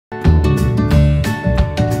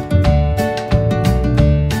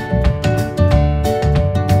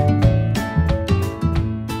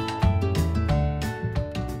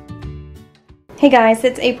Hey guys,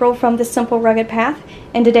 it's April from The Simple Rugged Path,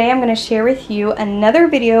 and today I'm going to share with you another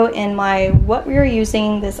video in my what we are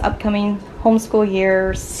using this upcoming homeschool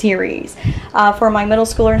year series. For my middle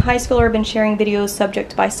schooler and high schooler, I've been sharing videos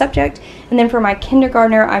subject by subject, and then for my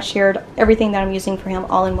kindergartner, I shared everything that I'm using for him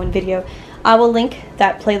all in one video. I will link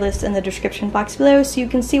that playlist in the description box below so you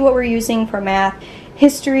can see what we're using for math,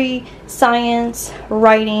 history, science,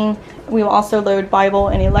 writing. We will also load Bible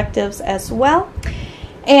and electives as well.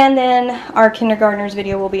 And then our kindergartners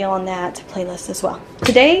video will be on that playlist as well.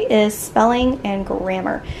 Today is spelling and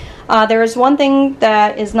grammar. There is one thing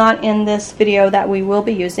that is not in this video that we will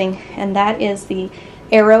be using, and that is the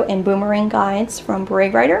arrow and boomerang guides from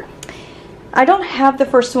Braille Writer. I don't have the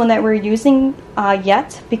first one that we're using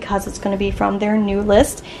yet because it's going to be from their new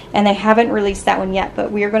list, and they haven't released that one yet,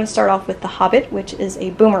 but we are going to start off with the Hobbit, which is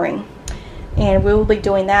a boomerang. And we will be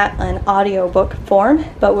doing that in audiobook form,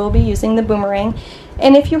 but we'll be using the boomerang.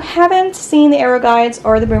 And if you haven't seen the arrow guides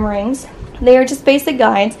or the boomerangs, they are just basic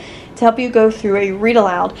guides to help you go through a read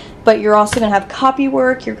aloud. But you're also going to have copy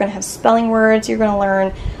work, you're going to have spelling words, you're going to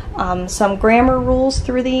learn some grammar rules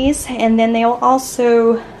through these, and then they'll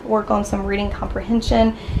also work on some reading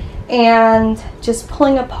comprehension and just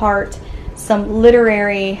pulling apart some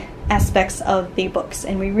literary aspects of the books.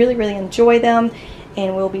 And we really enjoy them.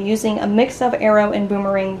 And we'll be using a mix of arrow and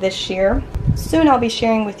boomerang this year. Soon I'll be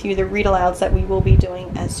sharing with you the read alouds that we will be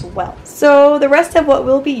doing as well. So the rest of what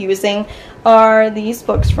we'll be using are these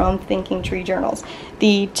books from Thinking Tree Journals.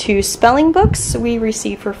 The two spelling books we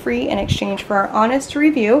received for free in exchange for our honest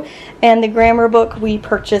review, and the grammar book we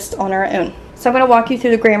purchased on our own. So I'm going to walk you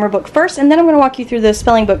through the grammar book first, and then I'm going to walk you through the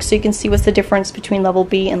spelling book so you can see what's the difference between level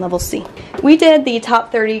B and level C. We did the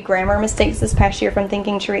top 30 grammar mistakes this past year from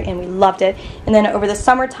Thinking Tree, and we loved it. And then over the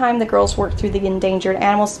summertime, the girls worked through the endangered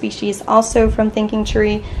animal species, also from Thinking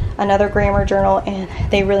Tree, another grammar journal, and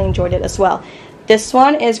they really enjoyed it as well. This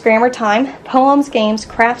one is Grammar Time, Poems, Games,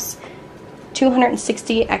 Crafts,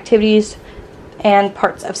 260 Activities, and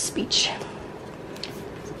Parts of Speech.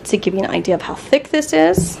 To give you an idea of how thick this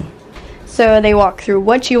is. So they walk through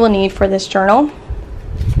what you will need for this journal.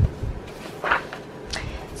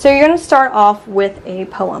 So you're going to start off with a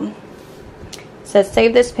poem. It says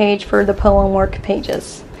save this page for the poem work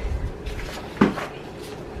pages.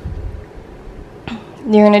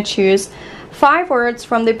 You're going to choose 5 words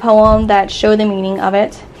from the poem that show the meaning of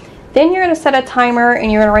it. Then you're going to set a timer and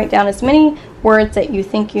you're going to write down as many words that you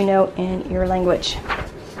think you know in your language.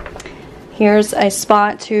 Here's a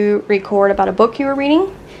spot to record about a book you were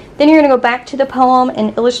reading. Then you're going to go back to the poem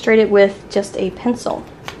and illustrate it with just a pencil.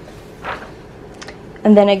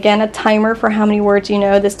 And then again, a timer for how many words you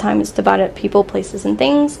know. This time it's divided up people, places, and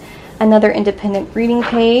things. Another independent reading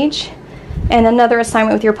page. And another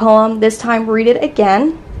assignment with your poem. This time read it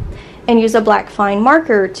again and use a black fine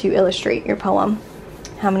marker to illustrate your poem.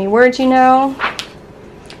 How many words you know.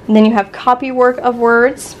 And then you have copy work of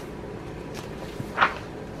words.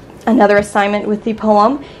 Another assignment with the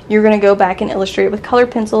poem. You're going to go back and illustrate it with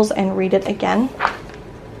colored pencils and read it again.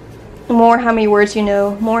 More how many words you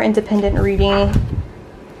know, more independent reading.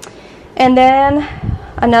 And then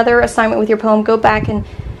another assignment with your poem. Go back and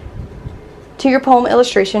to your poem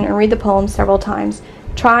illustration and read the poem several times.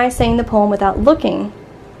 Try saying the poem without looking.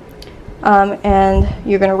 And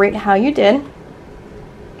you're going to rate how you did.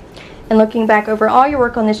 And looking back over all your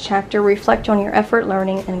work on this chapter, reflect on your effort,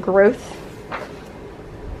 learning, and growth.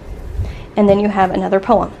 And then you have another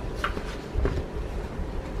poem.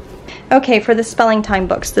 Okay, for the spelling time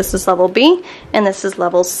books, this is level B and this is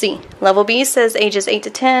level C. Level B says ages 8 to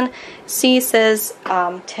 10. C says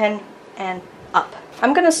 10 and up.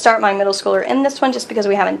 I'm going to start my middle schooler in this one just because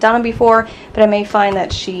we haven't done it before, but I may find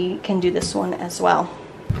that she can do this one as well.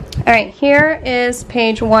 Alright, here is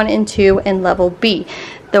page 1 and 2 in level B.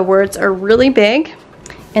 The words are really big,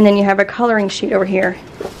 and then you have a coloring sheet over here.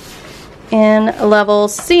 In level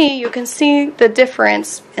C, you can see the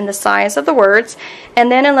difference in the size of the words. And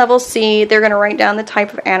then in level C, they're going to write down the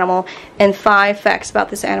type of animal and 5 facts about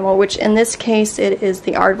this animal, which in this case, it is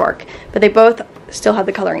the aardvark. But they both still have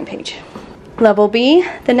the coloring page. Level B,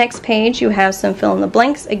 the next page, you have some fill in the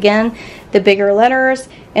blanks. Again, the bigger letters.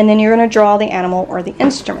 And then you're going to draw the animal or the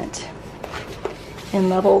instrument. In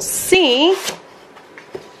level C,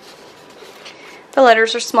 the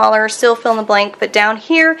letters are smaller, still fill in the blank, but down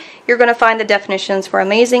here you're going to find the definitions for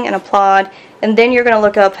amazing and applaud, and then you're going to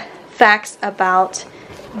look up facts about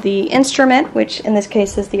the instrument, which in this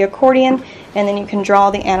case is the accordion, and then you can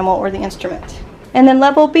draw the animal or the instrument. And then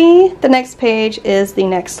level B, the next page, is the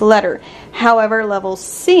next letter. However, level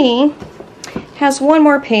C has one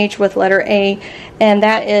more page with letter A, and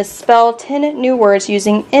that is spell 10 new words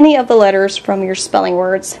using any of the letters from your spelling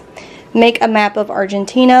words. make a map of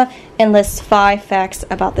Argentina, and list 5 facts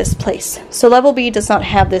about this place. So level B does not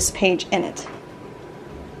have this page in it.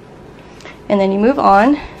 And then you move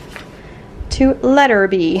on to letter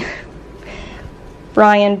B.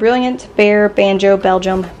 Brian, brilliant, bear, banjo,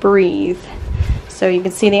 Belgium, breathe. So you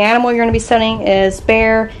can see the animal you're going to be studying is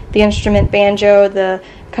bear, the instrument banjo, the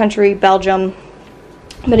country Belgium.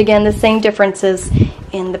 But again, the same differences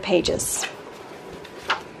in the pages.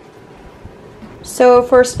 So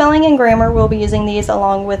for spelling and grammar, we'll be using these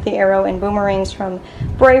along with the arrow and boomerangs from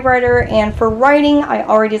Brave Writer. And for writing, I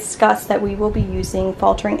already discussed that we will be using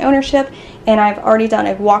faltering ownership, and I've already done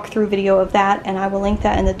a walkthrough video of that, and I will link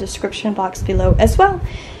that in the description box below as well.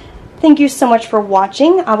 Thank you so much for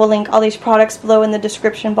watching. I will link all these products below in the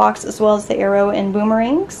description box, as well as the arrow and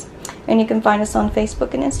boomerangs. And you can find us on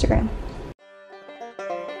Facebook and Instagram.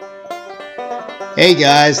 Hey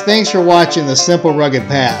guys, thanks for watching The Simple Rugged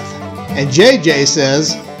Path. And JJ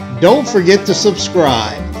says, don't forget to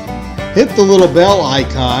subscribe. Hit the little bell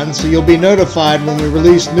icon so you'll be notified when we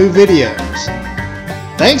release new videos.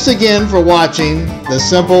 Thanks again for watching The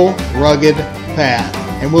Simple Rugged Path,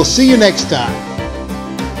 and we'll see you next time.